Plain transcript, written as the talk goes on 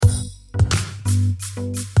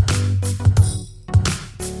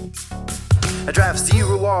I draft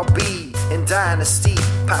 0 RB in Dynasty.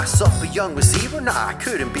 Pass up a young receiver? Nah,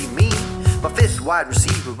 couldn't be me. My 5th wide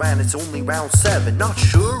receiver and it's only round 7. Not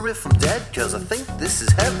sure if I'm dead, cause I think this is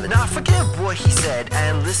heaven. Now forget what he said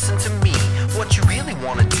and listen to me. What you really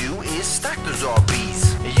wanna do is stack those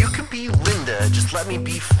RBs. You can be Linda, just let me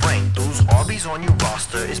be frank. Those RBs on your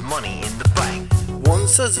roster is money in the bank. One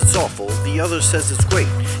says it's awful, the other says it's great.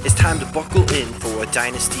 It's time to buckle in for a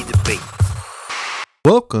dynasty debate.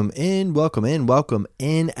 Welcome in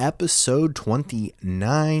episode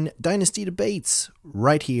 29, Dynasty Debates,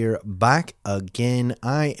 right here, back again.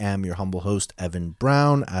 I am your humble host, Evan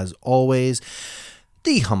Brown, as always,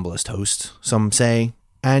 the humblest host, some say,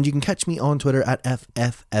 and you can catch me on Twitter at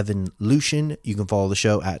FFEvanLucian. You can follow the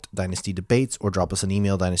show at Dynasty Debates or drop us an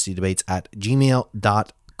email,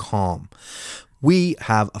 dynastydebates@gmail.com. We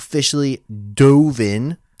have officially dove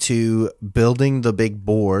in to building the big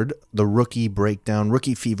board, the rookie breakdown,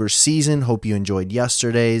 rookie fever season. Hope you enjoyed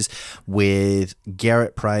yesterday's with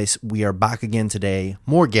Garrett Price. We are back again today.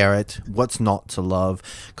 More Garrett, what's not to love,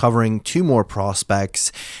 covering 2 more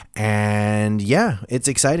prospects. And yeah, it's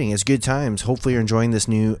exciting. It's good times. Hopefully you're enjoying this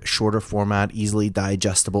new shorter format, easily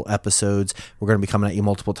digestible episodes. We're going to be coming at you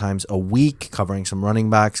multiple times a week, covering some running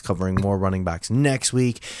backs, covering more running backs next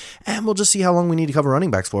week. And we'll just see how long we need to cover running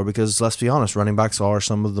backs for, because let's be honest, running backs are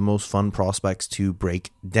some of the most fun prospects to break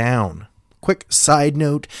down. Quick side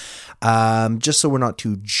note, just so we're not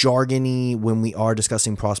too jargony when we are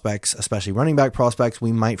discussing prospects, especially running back prospects,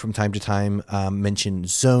 we might from time to time mention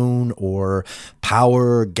zone or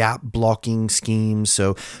power gap blocking schemes.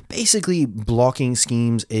 So basically, blocking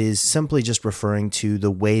schemes is simply just referring to the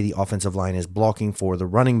way the offensive line is blocking for the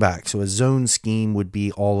running back. So a zone scheme would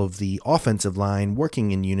be all of the offensive line working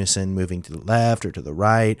in unison, moving to the left or to the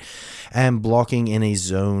right, and blocking in a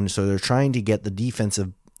zone. So they're trying to get the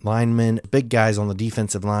defensive linemen, big guys on the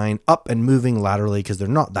defensive line, up and moving laterally, because they're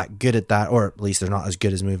not that good at that, or at least they're not as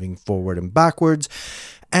good as moving forward and backwards,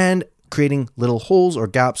 and creating little holes or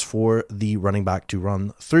gaps for the running back to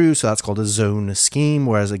run through. So that's called a zone scheme,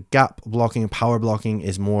 whereas a gap blocking, power blocking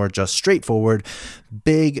is more just straightforward,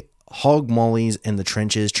 big hog mollies in the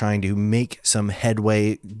trenches, trying to make some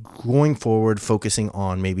headway going forward, focusing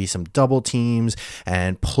on maybe some double teams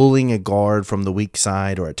and pulling a guard from the weak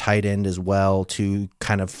side or a tight end as well to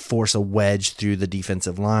kind of force a wedge through the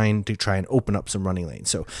defensive line to try and open up some running lanes.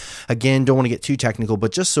 So again, don't want to get too technical,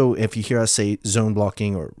 but just so if you hear us say zone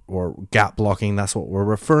blocking or gap blocking, that's what we're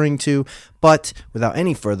referring to. But without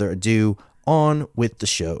any further ado, on with the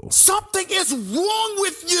show. Something is wrong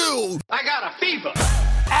with you! I got a fever!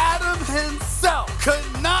 Adam himself could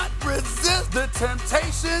not resist the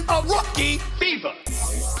temptation of rookie Fever!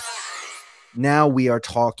 Now we are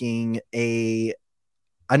talking an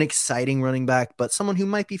exciting running back, but someone who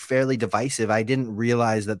might be fairly divisive. I didn't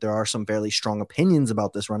realize that there are some fairly strong opinions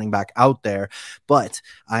about this running back out there, but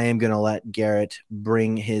I am going to let Garrett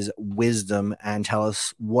bring his wisdom and tell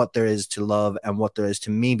us what there is to love and what there is to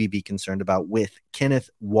maybe be concerned about with Kenneth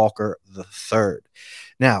Walker III.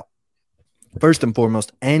 Now, first and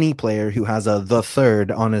foremost, any player who has a the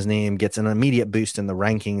third on his name gets an immediate boost in the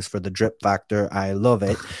rankings for the drip factor. I love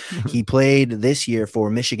it. He played this year for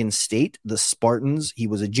Michigan State, the Spartans. He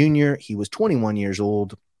was a junior. He was 21 years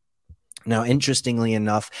old. Now, interestingly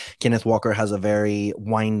enough, Kenneth Walker has a very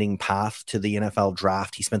winding path to the NFL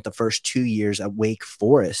draft. He spent the first 2 years at Wake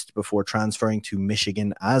Forest before transferring to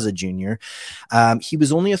Michigan as a junior. He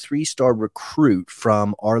was only a 3-star recruit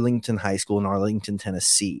from Arlington High School in Arlington,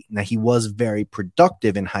 Tennessee. Now, he was very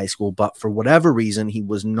productive in high school, but for whatever reason, he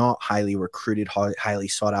was not highly recruited, highly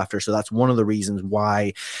sought after. So that's one of the reasons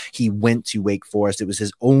why he went to Wake Forest. It was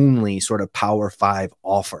his only sort of Power 5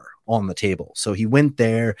 offer on the table. So he went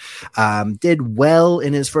there, did well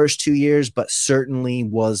in his first 2 years, but certainly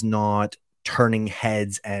was not turning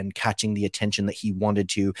heads and catching the attention that he wanted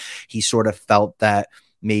to. He sort of felt that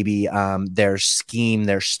maybe their scheme,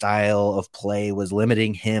 their style of play was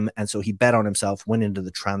limiting him. And so he bet on himself, went into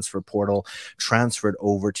the transfer portal, transferred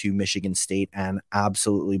over to Michigan State, and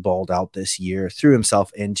absolutely balled out this year, threw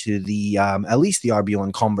himself into the at least the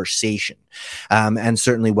RB1 conversation, and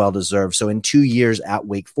certainly well-deserved. So in 2 years at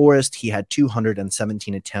Wake Forest, he had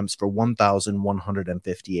 217 attempts for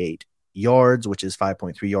 1,158 yards, which is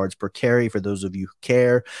 5.3 yards per carry for those of you who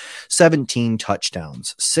care, 17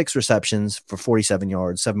 touchdowns, 6 receptions for 47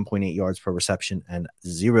 yards, 7.8 yards per reception, and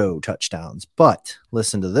 0 touchdowns. But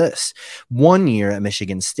listen to this. 1 year at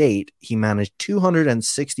Michigan State, he managed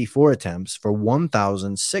 264 attempts for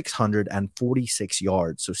 1,646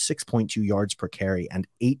 yards, so 6.2 yards per carry and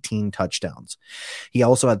 18 touchdowns. He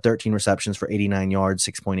also had 13 receptions for 89 yards,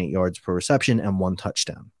 6.8 yards per reception, and 1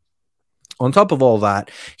 touchdown. On top of all that,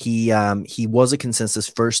 he was a consensus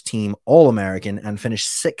first team All-American and finished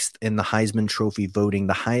 6th in the Heisman Trophy voting,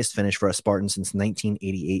 the highest finish for a Spartan since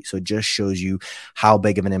 1988. So it just shows you how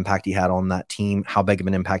big of an impact he had on that team, how big of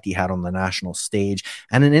an impact he had on the national stage.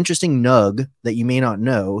 And an interesting nug that you may not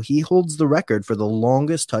know, he holds the record for the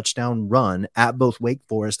longest touchdown run at both Wake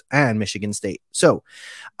Forest and Michigan State. So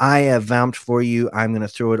I have vamped for you. I'm going to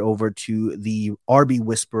throw it over to the RB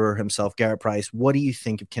whisperer himself, Garrett Price. What do you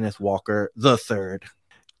think of Kenneth Walker the third?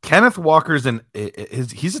 Kenneth Walker's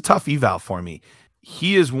he's a tough eval for me.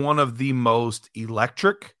 He is one of the most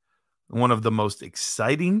electric, one of the most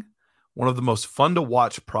exciting, one of the most fun to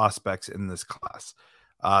watch prospects in this class.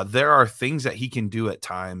 There are things that he can do at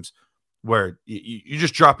times where you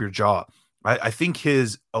just drop your jaw. I think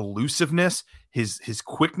his elusiveness, his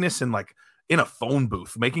quickness, and like in a phone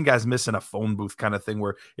booth, making guys miss in a phone booth kind of thing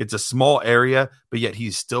where it's a small area, but yet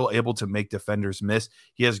he's still able to make defenders miss.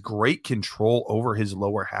 He has great control over his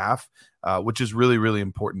lower half, which is really, really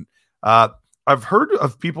important. I've heard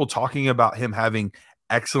of people talking about him having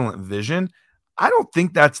excellent vision. I don't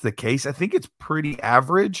think that's the case. I think it's pretty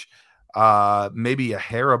average, maybe a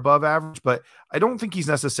hair above average, but I don't think he's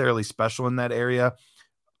necessarily special in that area.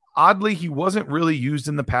 Oddly, he wasn't really used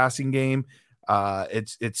in the passing game.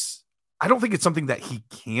 I don't think it's something that he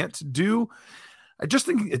can't do. I just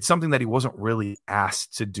think it's something that he wasn't really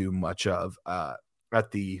asked to do much of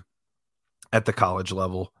at the college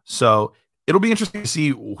level. So it'll be interesting to see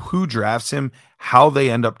who drafts him, how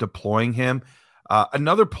they end up deploying him.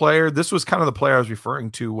 Another player, this was kind of the player I was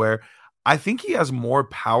referring to, where I think he has more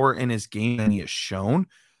power in his game than he has shown.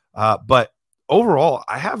 But overall,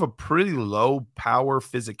 I have a pretty low power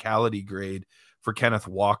physicality grade for Kenneth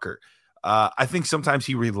Walker. I think sometimes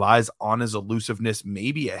he relies on his elusiveness,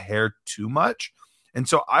 maybe a hair too much. And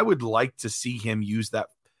so I would like to see him use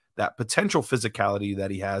that potential physicality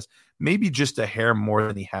that he has, maybe just a hair more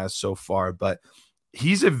than he has so far. But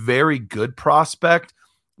he's a very good prospect,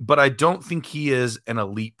 but I don't think he is an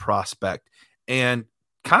elite prospect. And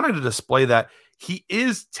kind of to display that, he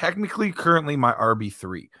is technically currently my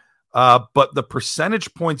RB3. But the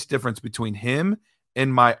percentage points difference between him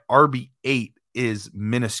and my RB8 is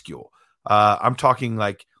minuscule. I'm talking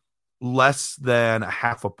like less than a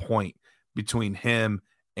half a point between him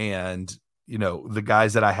and, the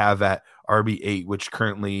guys that I have at RB8, which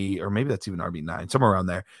currently, or maybe that's even RB9, somewhere around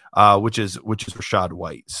there, which is Rachaad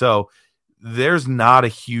White. So there's not a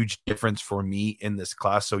huge difference for me in this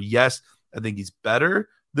class. So yes, I think he's better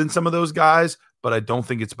than some of those guys, but I don't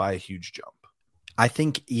think it's by a huge jump. I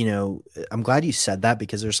think, I'm glad you said that,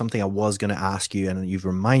 because there's something I was going to ask you and you've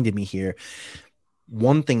reminded me here.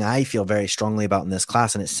 One thing I feel very strongly about in this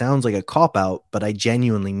class, and it sounds like a cop-out, but I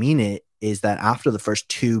genuinely mean it, is that after the first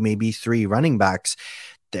 2, maybe 3 running backs,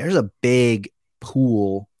 there's a big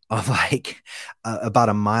pool of like about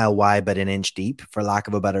a mile wide but an inch deep, for lack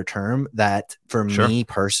of a better term, that for me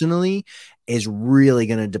personally is really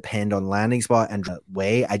going to depend on landing spot and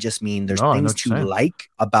way. I just mean there's things to like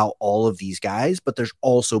about all of these guys, but there's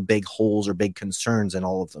also big holes or big concerns in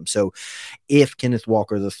all of them. So if Kenneth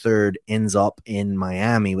Walker III ends up in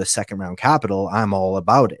Miami with second round capital, I'm all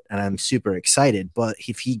about it and I'm super excited. But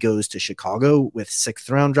if he goes to Chicago with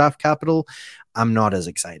 6th round draft capital, I'm not as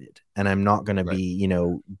excited, and I'm not going to be,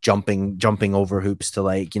 jumping over hoops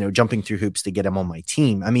to jumping through hoops to get him on my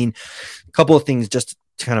team. I mean, a couple of things just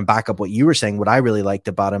to kind of back up what you were saying. What I really liked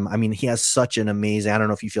about him, I mean, he has such an amazing, I don't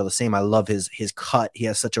know if you feel the same. I love his cut. He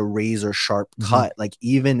has such a razor sharp cut. Like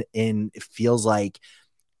it feels like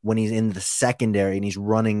when he's in the secondary and he's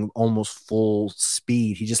running almost full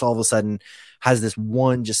speed, he just all of a sudden has this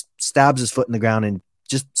one, just stabs his foot in the ground and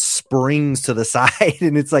just springs to the side,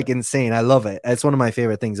 and it's like insane. I love it. It's one of my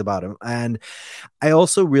favorite things about him. And I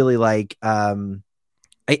also really like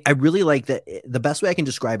I really like that. The best way I can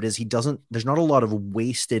describe it is there's not a lot of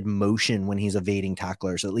wasted motion when he's evading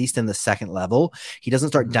tacklers, at least in the second level. He doesn't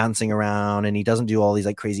start dancing around and he doesn't do all these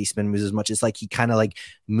like crazy spin moves as much. It's like he kind of like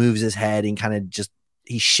moves his head and kind of just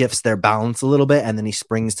he shifts their balance a little bit and then he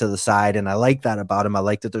springs to the side. And I like that about him. I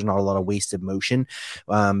like that there's not a lot of wasted motion.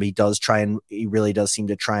 He really does seem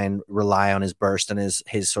to try and rely on his burst and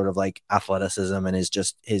his sort of like athleticism and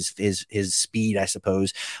his speed, I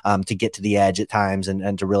suppose, to get to the edge at times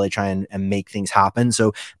and to really try and make things happen.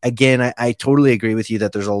 So again, I totally agree with you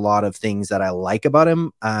that there's a lot of things that I like about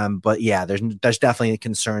him. But yeah, there's definitely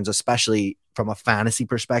concerns, especially from a fantasy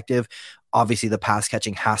perspective. Obviously the pass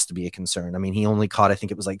catching has to be a concern. I mean, he only caught, I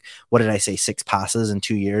think it was like, what did I say? 6 passes in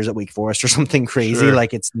 2 years at Wake Forest or something crazy. Sure.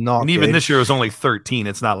 Like it's not, and even good. This year it was only 13.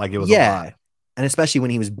 It's not like it was a lot. And especially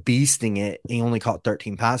when he was beasting it, he only caught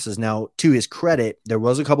 13 passes. Now, to his credit, there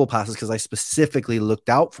was a couple passes because I specifically looked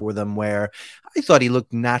out for them where I thought he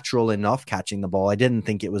looked natural enough catching the ball. I didn't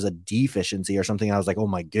think it was a deficiency or something. I was like, oh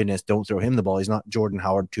my goodness, don't throw him the ball. He's not Jordan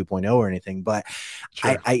Howard 2.0 or anything. But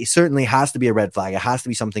Sure. I certainly has to be a red flag. It has to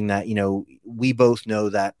be something that, we both know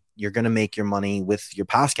that you're going to make your money with your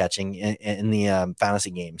pass catching in the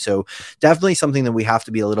fantasy game. So definitely something that we have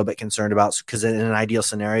to be a little bit concerned about, because in an ideal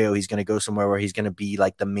scenario, he's going to go somewhere where he's going to be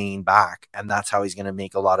like the main back. And that's how he's going to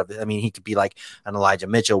make a lot of it. I mean, he could be like an Elijah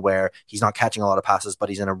Mitchell where he's not catching a lot of passes, but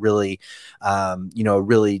he's in a really,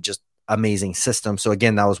 really just amazing system. So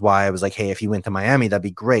again, that was why I was like, hey, if he went to Miami, that'd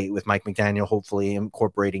be great with Mike McDaniel, hopefully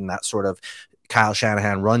incorporating that sort of Kyle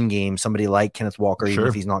Shanahan run game. Somebody like Kenneth Walker, Sure. even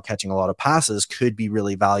if he's not catching a lot of passes, could be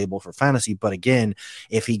really valuable for fantasy. But again,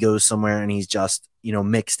 if he goes somewhere and he's just,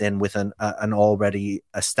 mixed in with an already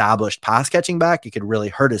established pass catching back, it could really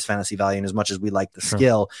hurt his fantasy value. And as much as we like the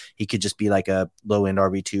skill, he could just be like a low end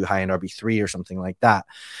RB2, high end RB3 or something like that.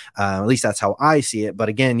 At least that's how I see it. But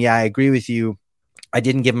again, yeah, I agree with you. I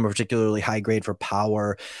didn't give him a particularly high grade for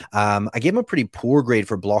power. I gave him a pretty poor grade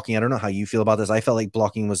for blocking. I don't know how you feel about this. I felt like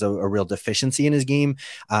blocking was a real deficiency in his game.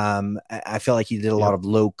 I felt like he did a lot of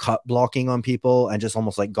low cut blocking on people and just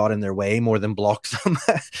almost like got in their way more than blocked them.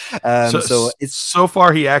 So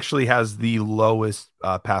far, he actually has the lowest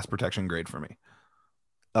pass protection grade for me.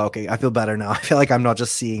 Okay, I feel better now. I feel like I'm not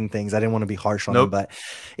just seeing things. I didn't want to be harsh on him, but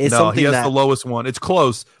it's something he has the lowest one. It's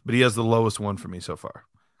close, but he has the lowest one for me so far.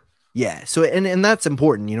 Yeah. So, and that's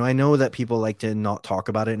important. I know that people like to not talk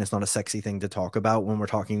about it and it's not a sexy thing to talk about when we're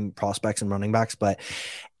talking prospects and running backs, but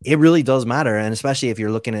it really does matter. And especially if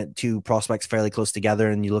you're looking at two prospects fairly close together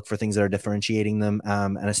and you look for things that are differentiating them.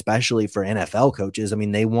 And especially for NFL coaches, I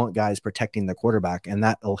mean, they want guys protecting the quarterback, and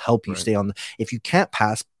that'll help you stay on. If you can't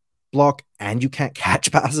pass block and you can't catch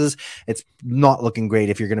passes, it's not looking great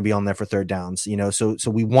if you're going to be on there for third downs, so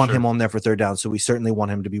we want him on there for third down. So we certainly want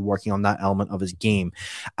him to be working on that element of his game.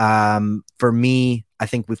 For me, I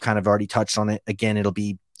think we've kind of already touched on it. Again,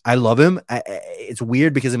 I love him. It's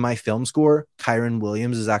weird because in my film score, Kyren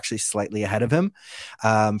Williams is actually slightly ahead of him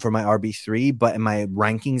for my RB3, but in my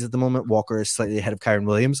rankings at the moment, Walker is slightly ahead of Kyren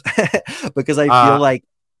Williams because I feel like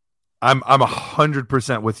I'm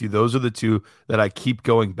 100% with you. Those are the two that I keep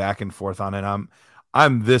going back and forth on, and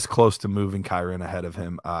I'm this close to moving Kyren ahead of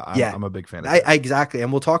him. I'm a big fan of exactly.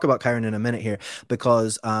 And we'll talk about Kyren in a minute here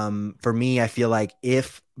because for me, I feel like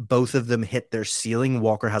if both of them hit their ceiling,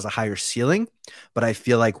 Walker has a higher ceiling, but I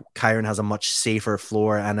feel like Kyren has a much safer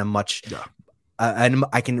floor and a much and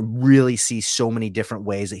I can really see so many different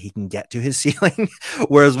ways that he can get to his ceiling.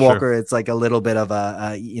 Whereas Walker, it's like a little bit of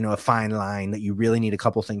a fine line that you really need a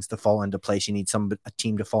couple things to fall into place. You need a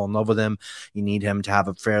team to fall in love with him. You need him to have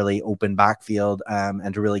a fairly open backfield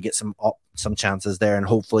and to really get some chances there, and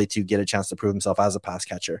hopefully to get a chance to prove himself as a pass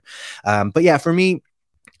catcher. But yeah, for me,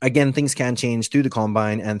 again, things can change through the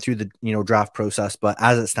combine and through the draft process. But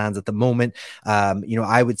as it stands at the moment,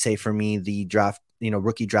 I would say for me, the draft,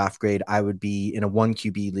 rookie draft grade, I would be in a 1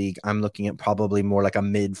 QB league. I'm looking at probably more like a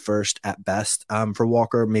mid first at best for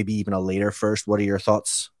Walker, maybe even a later first. What are your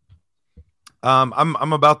thoughts?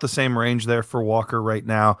 I'm about the same range there for Walker right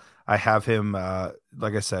now. I have him,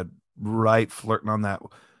 like I said, right flirting on that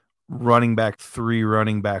running back 3,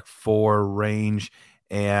 running back 4 range.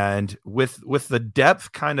 And with the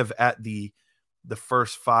depth kind of at the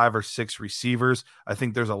first 5 or 6 receivers, I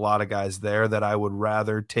think there's a lot of guys there that I would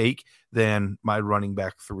rather take than my running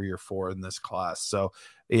back 3 or 4 in this class. So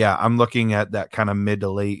yeah, I'm looking at that kind of mid to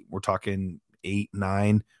late. We're talking 8,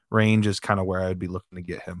 9 range is kind of where I'd be looking to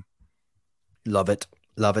get him. Love it.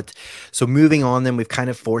 Love it. So moving on, then we've kind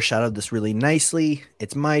of foreshadowed this really nicely.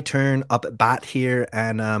 It's my turn up at bat here,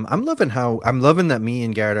 and I'm loving that me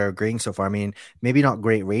and Garrett are agreeing so far. I mean, maybe not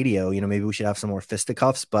great radio, maybe we should have some more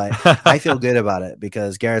fisticuffs, but I feel good about it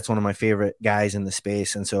because Garrett's one of my favorite guys in the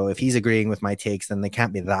space, and so if he's agreeing with my takes, then they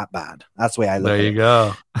can't be that bad. That's the way I look at it. There you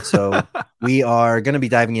go. So we are going to be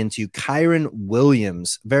diving into Kyren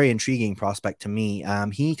Williams, very intriguing prospect to me.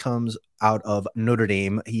 He comes out of Notre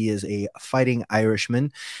Dame. He is a fighting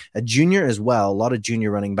Irishman, a junior as well. A lot of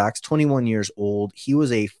junior running backs, 21 years old. He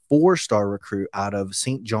was a 4-star recruit out of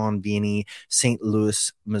St. John Vianney, St.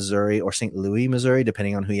 Louis, Missouri, or St. Louis, Missouri,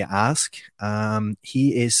 depending on who you ask.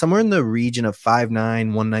 He is somewhere in the region of 5'9",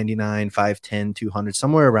 199, 5'10", 200,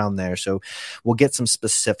 somewhere around there. So we'll get some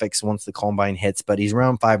specifics once the combine hits, but he's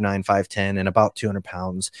around 5'9", 5'10", and about 200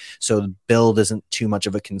 pounds. So the build isn't too much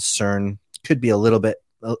of a concern. Could be a little bit,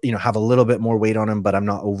 have a little bit more weight on him, but I'm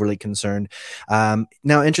not overly concerned. Now,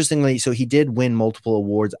 interestingly, so he did win multiple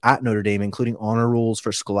awards at Notre Dame, including honor rolls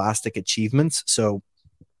for scholastic achievements. So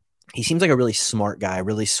he seems like a really smart guy, a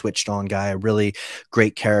really switched on guy, a really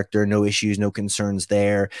great character, no issues, no concerns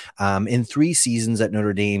there. In 3 seasons at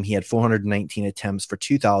Notre Dame, he had 419 attempts for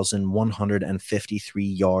 2,153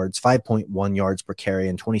 yards, 5.1 yards per carry,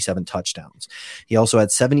 and 27 touchdowns. He also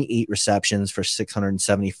had 78 receptions for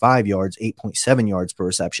 675 yards, 8.7 yards per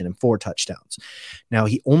reception, and 4 touchdowns. Now,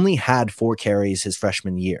 he only had 4 carries his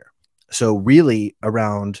freshman year. So really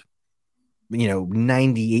around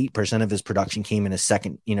 98% of his production came in his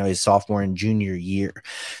his sophomore and junior year.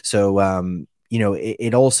 So,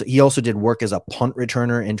 he also did work as a punt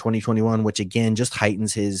returner in 2021, which again just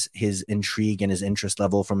heightens his intrigue and his interest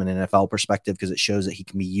level from an NFL perspective, because it shows that he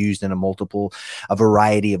can be used in a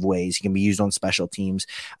variety of ways. He can be used on special teams.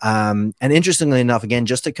 And interestingly enough, again,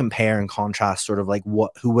 just to compare and contrast sort of like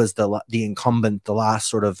who was the incumbent, the last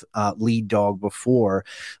sort of lead dog before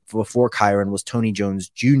Kyren was Tony Jones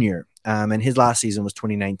Jr. And his last season was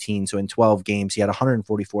 2019. So in 12 games, he had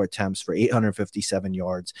 144 attempts for 857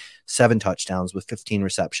 yards, 7 touchdowns with 15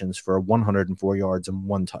 receptions for 104 yards and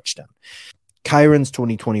 1 touchdown. Kyren's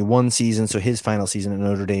 2021 season, so his final season at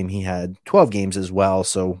Notre Dame, he had 12 games as well.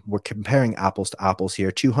 So we're comparing apples to apples here.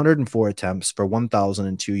 204 attempts for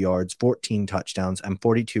 1,002 yards, 14 touchdowns, and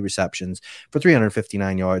 42 receptions for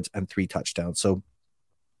 359 yards and 3 touchdowns. So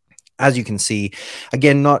as you can see,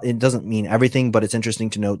 again, it doesn't mean everything, but it's interesting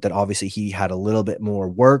to note that obviously he had a little bit more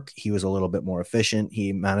work. He was a little bit more efficient.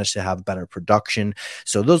 He managed to have better production.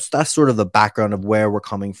 So that's sort of the background of where we're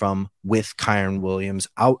coming from with Kyren Williams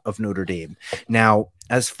out of Notre Dame. Now,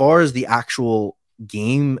 as far as the actual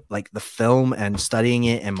game, like the film and studying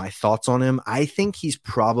it and my thoughts on him, I think he's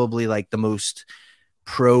probably like the most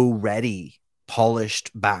pro-ready,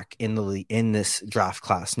 polished back in this draft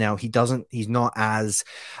class. Now he's not as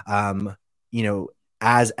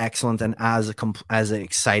as excellent and as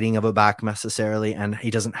exciting of a back necessarily, and he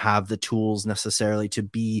doesn't have the tools necessarily to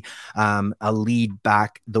be a lead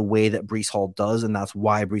back the way that Breece Hall does, and that's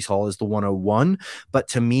why Breece Hall is the 101. But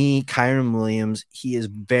to me, Kyren Williams, he is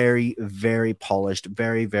very, very polished,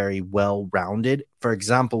 very, very well-rounded. For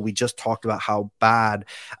example, we just talked about how bad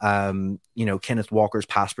Kenneth Walker's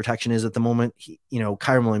pass protection is at the moment.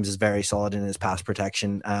 Kyren Williams is very solid in his pass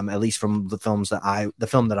protection, at least from the film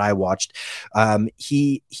that I watched.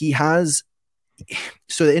 He has.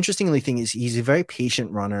 So the interesting thing is he's a very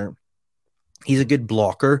patient runner. He's a good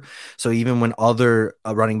blocker. So even when other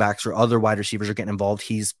running backs or other wide receivers are getting involved,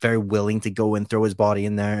 he's very willing to go and throw his body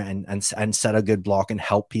in there and set a good block and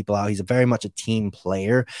help people out. He's very much a team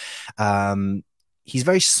player. He's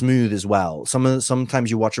very smooth as well.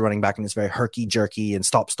 Sometimes you watch a running back and it's very herky jerky and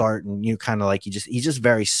stop start, and you kind of like he's just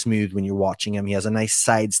very smooth when you're watching him. He has a nice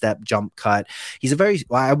sidestep, jump cut. He's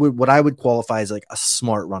what I would qualify as like a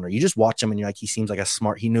smart runner. You just watch him and you're like, he seems like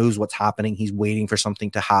he knows what's happening. He's waiting for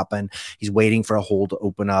something to happen. He's waiting for a hole to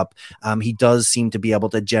open up. He does seem to be able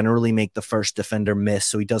to generally make the first defender miss.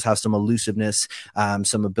 So he does have some elusiveness,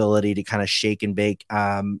 some ability to kind of shake and bake.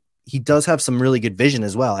 He does have some really good vision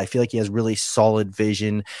as well. I feel like he has really solid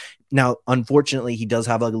vision. Now, unfortunately, he does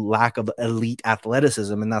have a lack of elite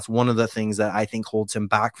athleticism, and that's one of the things that I think holds him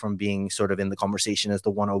back from being sort of in the conversation as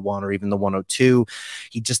the 101 or even the 102.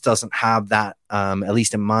 He just doesn't have that, at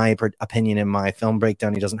least in my opinion, in my film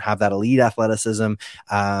breakdown, he doesn't have that elite athleticism.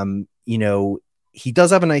 He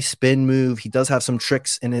does have a nice spin move. He does have some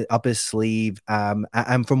tricks up his sleeve.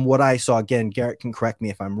 And from what I saw, again, Garrett can correct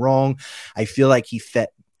me if I'm wrong, I feel like he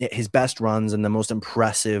fit his best runs and the most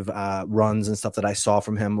impressive runs and stuff that I saw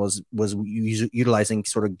from him was utilizing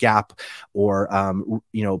sort of gap or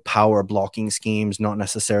power blocking schemes, not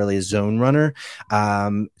necessarily a zone runner.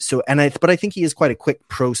 But I think he is quite a quick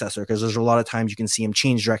processor, because there's a lot of times you can see him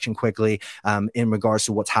change direction quickly in regards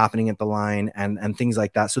to what's happening at the line and things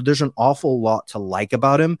like that. So there's an awful lot to like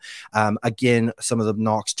about him. Again, some of the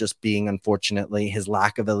knocks just being, unfortunately, his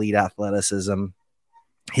lack of elite athleticism.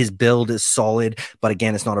 His build is solid, but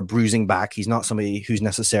again, it's not a bruising back. He's not somebody who's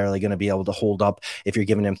necessarily going to be able to hold up if you're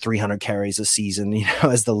giving him 300 carries a season,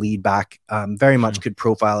 as the lead back. Very much could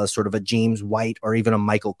profile as sort of a James White or even a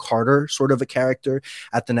Michael Carter sort of a character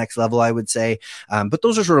at the next level, I would say. But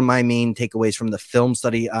those are sort of my main takeaways from the film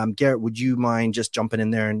study. Garrett, would you mind just jumping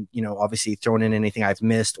in there and, obviously throwing in anything I've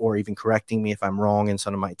missed or even correcting me if I'm wrong in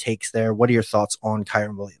some of my takes there? What are your thoughts on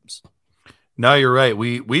Kyren Williams? No, you're right.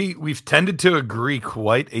 We've tended to agree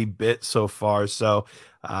quite a bit so far. So,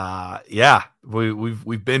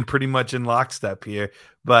 we've been pretty much in lockstep here.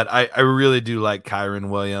 But I really do like Kyren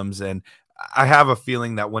Williams, and I have a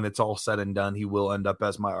feeling that when it's all said and done, he will end up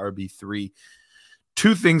as my RB3.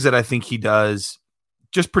 2 things that I think he does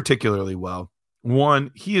just particularly well.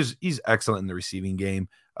 One, he's excellent in the receiving game.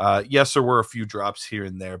 Yes, there were a few drops here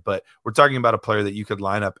and there, but we're talking about a player that you could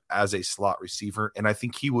line up as a slot receiver, and I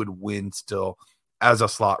think he would win still as a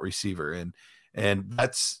slot receiver. And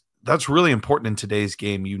that's really important in today's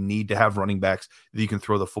game. You need to have running backs that you can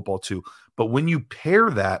throw the football to. But when you pair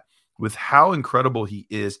that with how incredible he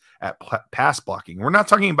is at pass blocking, we're not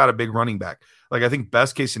talking about a big running back. Like, I think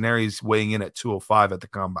best case scenario is weighing in at 205 at the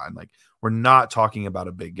combine. Like, we're not talking about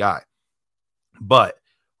a big guy. But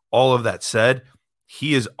all of that said,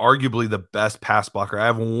 he is arguably the best pass blocker. I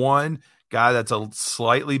have one guy that's a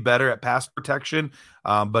slightly better at pass protection,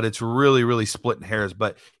 but it's really, really splitting hairs.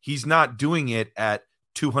 But he's not doing it at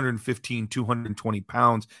 215, 220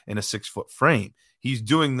 pounds in a 6-foot frame. He's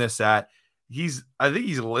doing this at, I think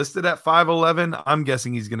he's listed at 5'11". I'm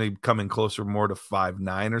guessing he's going to come in closer more to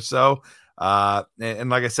 5'9" or so. And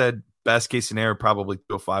like I said, best case scenario, probably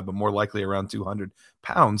 205, but more likely around 200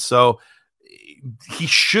 pounds. So he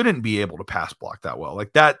shouldn't be able to pass block that well.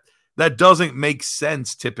 Like that doesn't make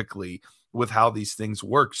sense typically with how these things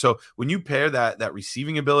work. So when you pair that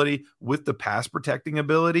receiving ability with the pass protecting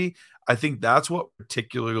ability, I think that's what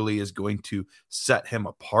particularly is going to set him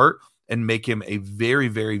apart and make him a very,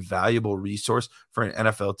 very valuable resource for an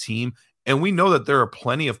NFL team. And we know that there are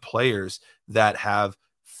plenty of players that have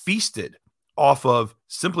feasted off of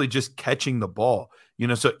simply just catching the ball.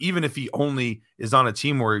 So even if he only is on a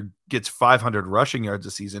team where he gets 500 rushing yards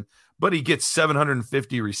a season, but he gets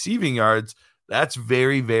 750 receiving yards, that's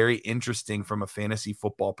very, very interesting from a fantasy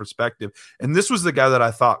football perspective. And this was the guy that I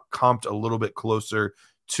thought comped a little bit closer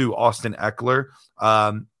to Austin Eckler.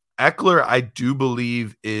 Eckler, I do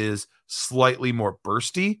believe, is slightly more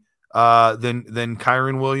bursty than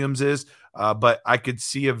Kyren Williams is, but I could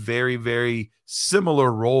see a very, very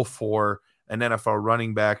similar role for an NFL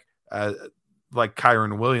running back like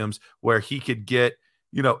Kyren Williams, where he could get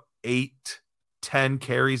 8-10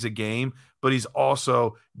 carries a game, but he's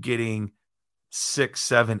also getting 6,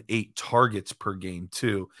 7, 8 targets per game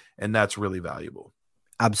too, and that's really valuable.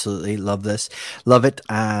 Absolutely love this, love it.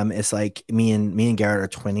 It's like me and Garrett are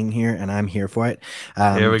twinning here, and I'm here for it.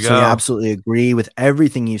 Here we go. So I absolutely agree with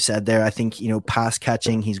everything you said there. I think pass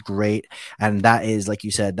catching, he's great, and that is, like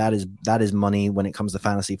you said, that is money when it comes to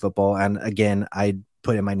fantasy football. And again, I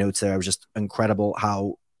put in my notes there, it was just incredible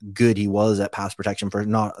how good he was at pass protection for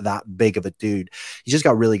not that big of a dude. He's just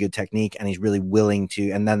got really good technique, and he's really willing to.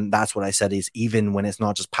 And then that's what I said is, even when it's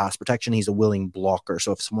not just pass protection, he's a willing blocker.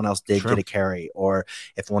 So if someone else did get a carry, or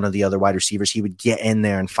if one of the other wide receivers, he would get in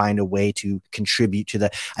there and find a way to contribute to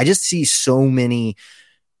that. I just see so many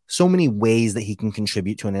ways that he can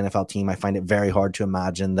contribute to an NFL team. I find it very hard to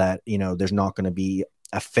imagine that, there's not going to be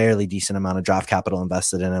a fairly decent amount of draft capital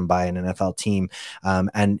invested in him by an NFL team.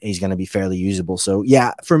 And he's going to be fairly usable. So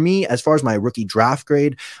yeah, for me, as far as my rookie draft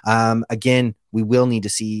grade, again, we will need to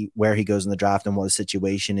see where he goes in the draft and what his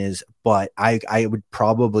situation is. But I would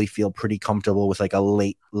probably feel pretty comfortable with like a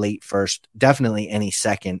late first, definitely any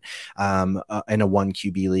second in a 1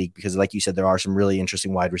 QB league, because like you said, there are some really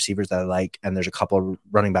interesting wide receivers that I like, and there's a couple of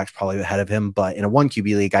running backs probably ahead of him. But in a 1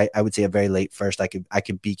 QB league, I would say a very late first. I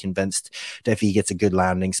could be convinced that if he gets a good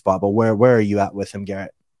landing spot. But where are you at with him,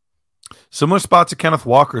 Garrett? Similar spot to Kenneth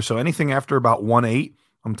Walker. So anything after about 1.8,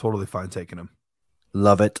 I'm totally fine taking him.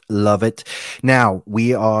 Love it. Now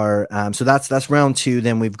we are, so that's round 2.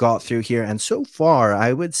 Then we've got through here. And so far,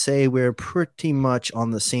 I would say we're pretty much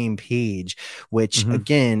on the same page, which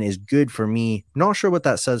again is good for me. Not sure what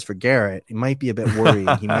that says for Garrett. He might be a bit worried.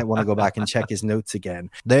 He might want to go back and check his notes again.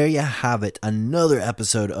 There you have it. Another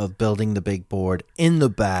episode of Building the Big Board in the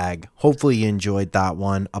bag. Hopefully you enjoyed that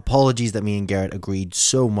one. Apologies that me and Garrett agreed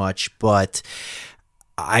so much, but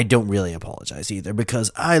I don't really apologize either,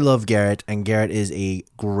 because I love Garrett, and Garrett is a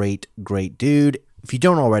great, great dude. If you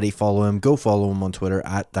don't already follow him, go follow him on Twitter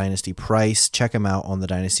at Dynasty Price. Check him out on the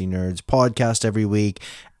Dynasty Nerds podcast every week,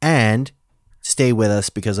 and stay with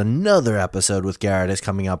us because another episode with Garrett is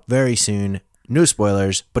coming up very soon. No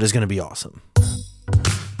spoilers, but it's going to be awesome.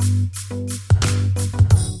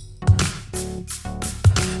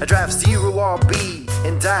 I draft 0 RB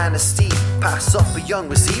in Dynasty. Pass up a young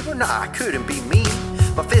receiver? Nah, I couldn't be me.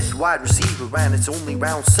 My 5th wide receiver, and it's only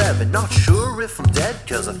round 7. Not sure if I'm dead,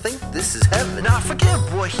 cause I think this is heaven. Now forget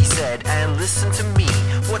what he said and listen to me.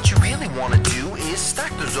 What you really wanna do is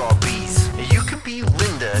stack those RBs. You can be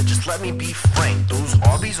Linda, just let me be frank. Those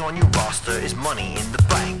RBs on your roster is money in the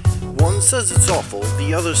bank. One says it's awful,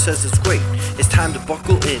 the other says it's great. It's time to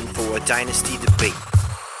buckle in for a dynasty debate.